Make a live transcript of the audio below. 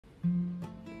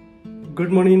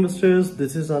Good morning investors,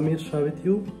 this is Ameersha with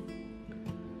you.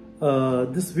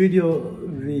 This video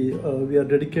we are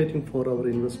dedicating for our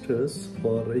investors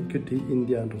for Equity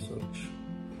India and Research.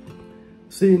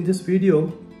 See, in this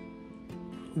video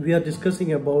we are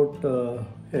discussing about a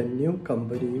new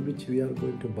company which we are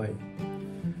going to buy.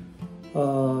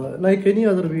 Like any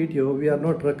other video, we are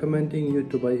not recommending you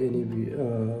to buy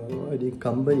any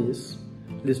companies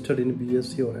listed in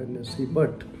BSE or NSE,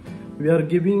 but we are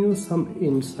giving you some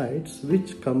insights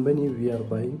which company we are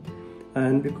buying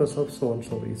and because of so and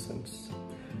so reasons.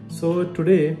 So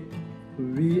today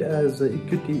we as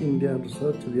Equity India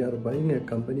Research, we are buying a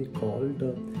company called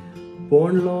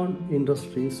BONLON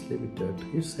Industries Limited.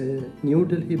 It's a New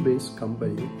Delhi based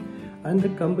company and the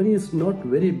company is not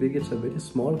very big. It's a very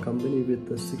small company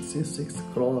with a 66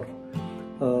 crore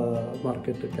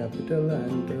market capital,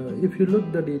 and if you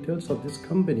look the details of this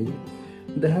company,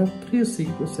 they have three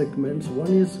segments.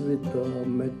 One is with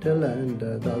metal, and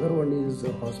the other one is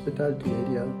hospitality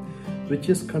area, which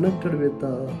is connected with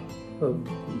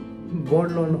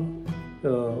BONLON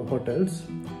hotels.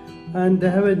 And they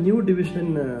have a new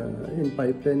division in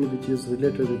pipeline which is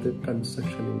related with the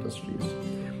construction industries.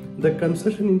 The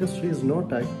construction industry is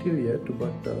not active yet,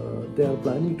 but they are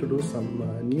planning to do some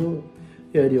new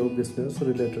area of business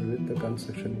related with the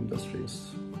construction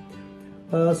industries.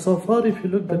 So far, if you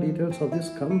look the details of this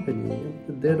company,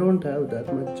 they don't have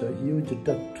that much huge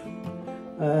debt,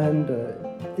 and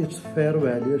its fair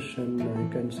valuation, you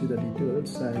can see the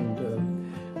details, and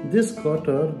this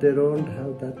quarter they don't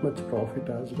have that much profit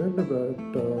as well,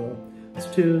 but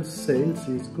still sales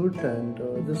is good, and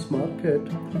this market,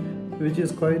 which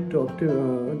is quite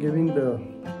giving the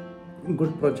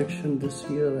good projection this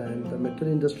year, and the metal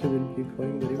industry will be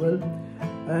growing very well.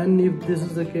 And if this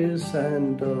is the case,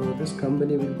 and this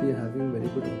company will be having very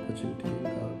good opportunity in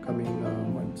the coming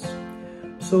months.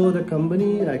 So the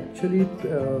company actually it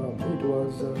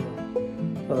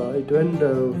went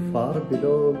far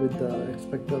below with the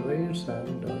expected rates,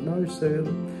 and now it's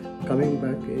coming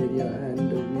back area,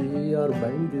 and we are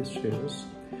buying these shares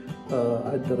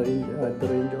at the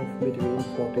range of between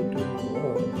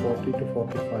 40 to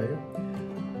 45,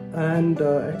 and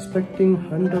expecting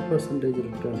 100%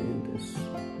 return in this.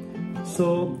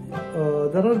 So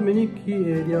there are many key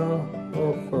area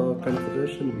of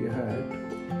consideration we had,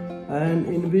 and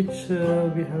in which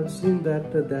we have seen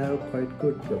that they have quite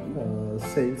good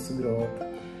sales growth,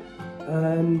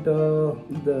 and the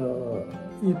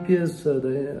EPS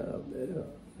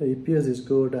the EPS is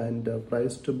good, and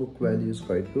price to book value is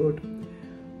quite good.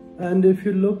 And if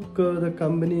you look the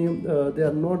company, they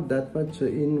are not that much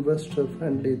investor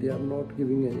friendly. They are not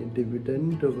giving any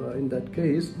dividend. In that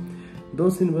case,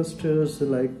 those investors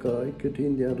like Equity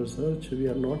India Research, we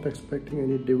are not expecting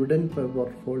any dividend per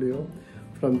portfolio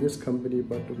from this company,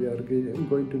 but we are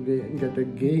going to get a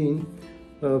gain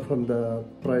from the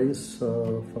price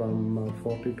from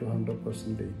 40 to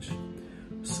 100%.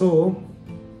 So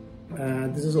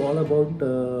this is all about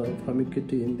from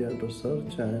Equity India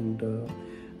Research, and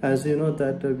as you know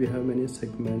that we have many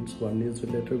segments. One is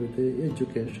related with the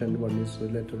education, one is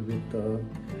related with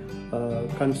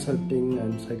consulting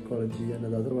and psychology, and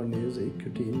another one is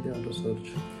Equity India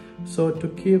Research. So to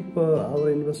keep our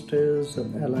investors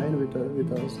aligned with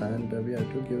us, and we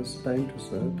have to give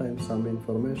time some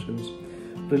information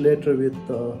related with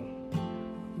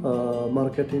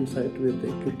market insight with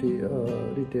equity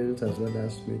retails as well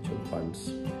as mutual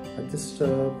funds. At this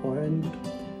point,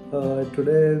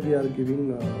 today we are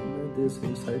giving these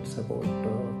insights about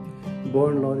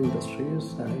BONLON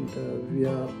Industries, and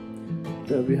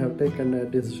we have taken a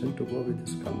decision to go with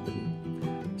this company.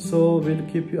 So we'll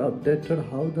keep you updated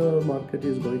how the market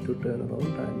is going to turn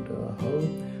around, and how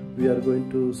we are going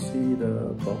to see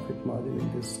the profit margin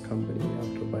in this company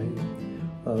after buying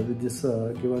with this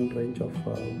given range of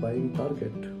buying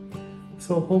target.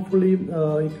 So hopefully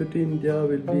Equity India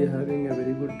will be having a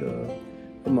very good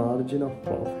margin of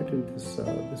profit in this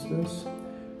business,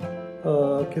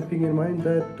 keeping in mind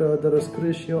that the risk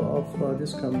ratio of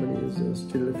this company is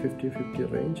still a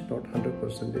 50-50 range, not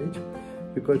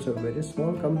 100%, because it's a very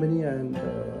small company, and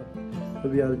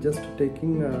we are just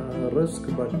taking a risk,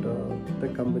 but the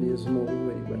company is moving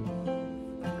very well.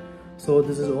 So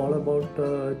this is all about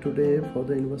today for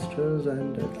the investors,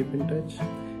 and keep in touch.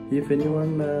 If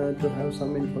anyone to have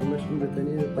some information with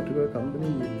any particular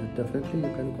company, definitely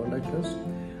you can contact us,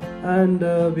 and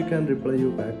we can reply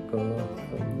you back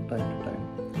from time to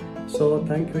time. So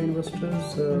thank you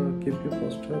investors, keep you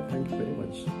posted. Thank you very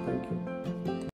much. Thank you.